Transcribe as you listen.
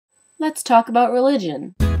Let's talk about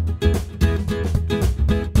religion.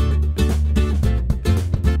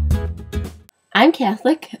 I'm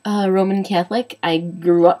Catholic, Roman Catholic. I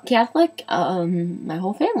grew up Catholic. My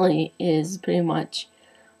whole family is pretty much.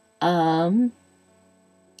 And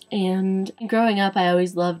growing up, I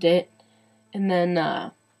always loved it. And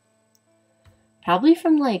then, probably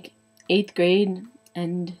from like 8th grade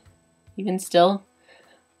and even still,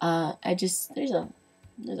 there's a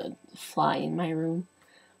fly in my room.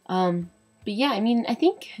 But yeah, I mean, I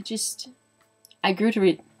think I grew to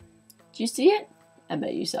did you see it? I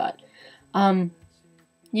bet you saw it.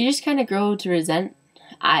 You just kind of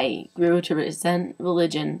I grew to resent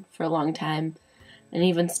religion for a long time, and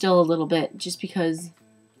even still a little bit, just because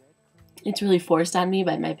it's really forced on me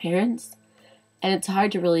by my parents, and it's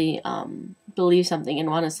hard to really, believe something and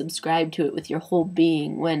want to subscribe to it with your whole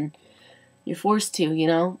being when you're forced to, you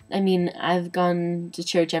know? I mean, I've gone to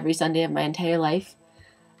church every Sunday of my entire life,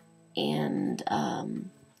 and,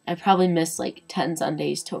 I probably missed like 10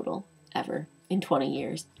 Sundays total, ever, in 20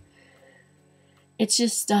 years. It's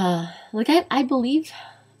just, I believe,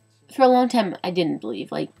 for a long time, I didn't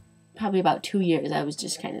believe, like, probably about 2 years, I was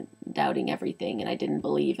just kind of doubting everything, and I didn't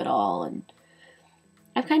believe at all, and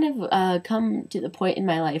I've kind of, come to the point in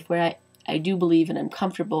my life where I do believe, and I'm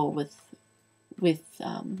comfortable with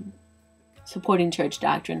supporting church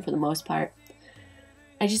doctrine for the most part.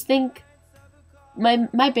 I just think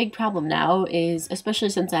my big problem now is, especially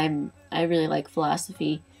since I really like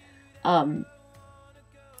philosophy,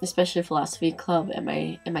 especially philosophy club at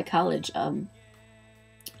my college. A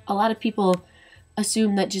lot of people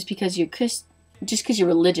assume that just because you're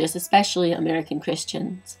religious, especially American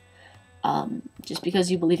Christians, just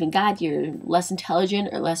because you believe in God, you're less intelligent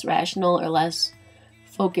or less rational or less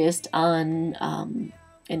focused on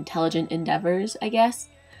intelligent endeavors, I guess,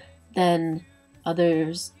 than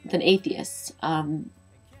atheists. A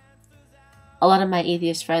lot of my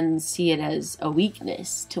atheist friends see it as a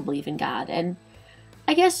weakness to believe in God, and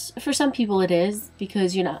I guess for some people it is,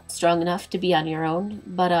 because you're not strong enough to be on your own,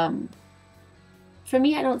 but for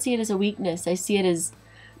me, I don't see it as a weakness. I see it as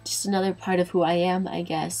just another part of who I am, I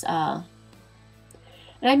guess. And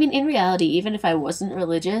I mean, in reality, even if I wasn't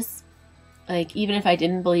religious, like, even if I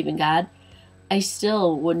didn't believe in God, I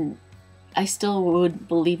still would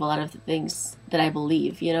believe a lot of the things that I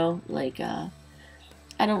believe, you know? Like, I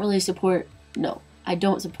don't support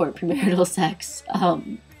premarital sex.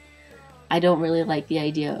 I don't really like the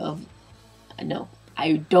idea of, I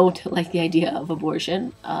don't like the idea of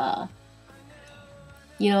abortion.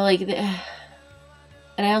 You know, like, and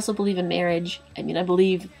I also believe in marriage. I mean, I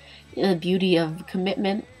believe in the beauty of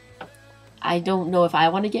commitment. I don't know if I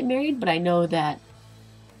want to get married, but I know that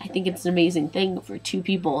I think it's an amazing thing for two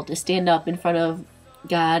people to stand up in front of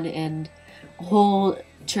God and a whole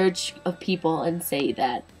church of people and say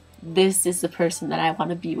that this is the person that I want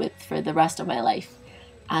to be with for the rest of my life.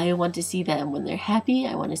 I want to see them when they're happy.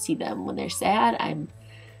 I want to see them when they're sad.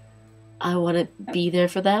 I want to be there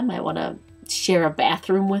for them. I want to share a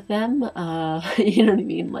bathroom with them. You know what I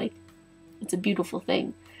mean? Like, it's a beautiful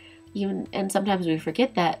thing. And sometimes we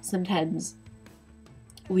forget that. Sometimes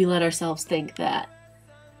we let ourselves think that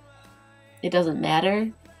it doesn't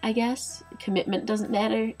matter, I guess. Commitment doesn't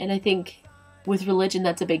matter. And I think with religion,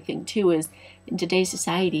 that's a big thing too, is in today's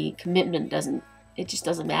society, commitment just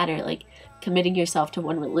doesn't matter. Like, committing yourself to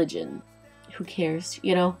one religion, who cares,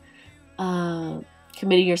 you know?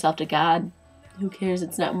 Committing yourself to God, who cares?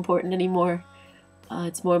 It's not important anymore.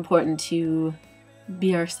 It's more important to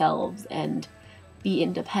be ourselves and be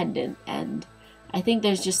independent. And I think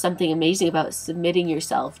there's just something amazing about submitting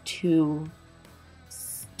yourself to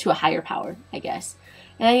a higher power, I guess.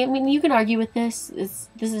 And I mean, you can argue with this.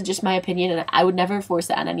 This is just my opinion, and I would never force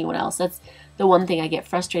it on anyone else. That's the one thing I get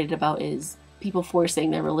frustrated about, is people forcing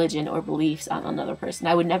their religion or beliefs on another person.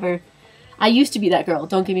 I used to be that girl,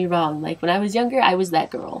 don't get me wrong. Like, when I was younger, I was that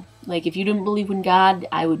girl. Like, if you didn't believe in God,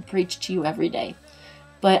 I would preach to you every day.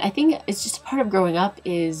 But I think it's just part of growing up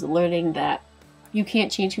is learning that you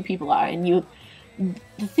can't change who people are. And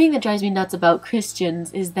the thing that drives me nuts about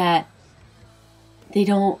Christians is that they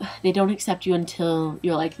don't accept you until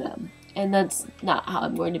you're like them. And that's not how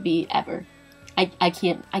I'm going to be ever. I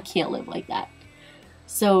can't live like that.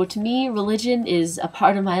 So to me, religion is a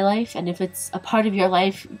part of my life, and if it's a part of your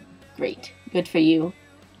life, great, good for you.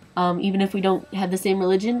 Even if we don't have the same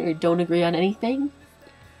religion or don't agree on anything,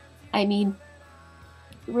 I mean,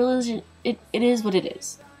 religion, it is what it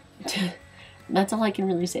is. That's all I can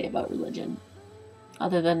really say about religion,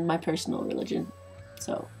 other than my personal religion.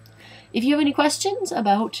 So, if you have any questions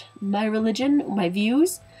about my religion, my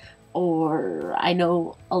views, or I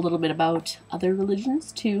know a little bit about other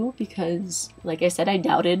religions too, because like I said, I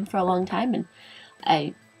doubted for a long time, and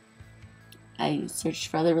I searched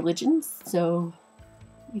for other religions. So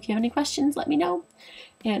if you have any questions, let me know.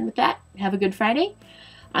 And with that, have a good Friday.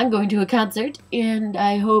 I'm going to a concert, and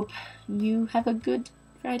I hope you have a good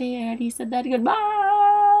Friday. I already said that. Goodbye.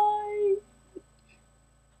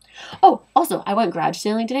 Oh, also, I went garage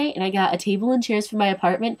sailing today, and I got a table and chairs for my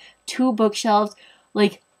apartment, 2 bookshelves,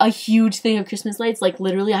 like a huge thing of Christmas lights. Like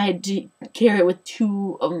literally, I had to carry it with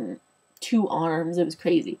two arms. It was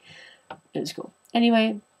crazy. It was cool.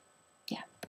 Anyway,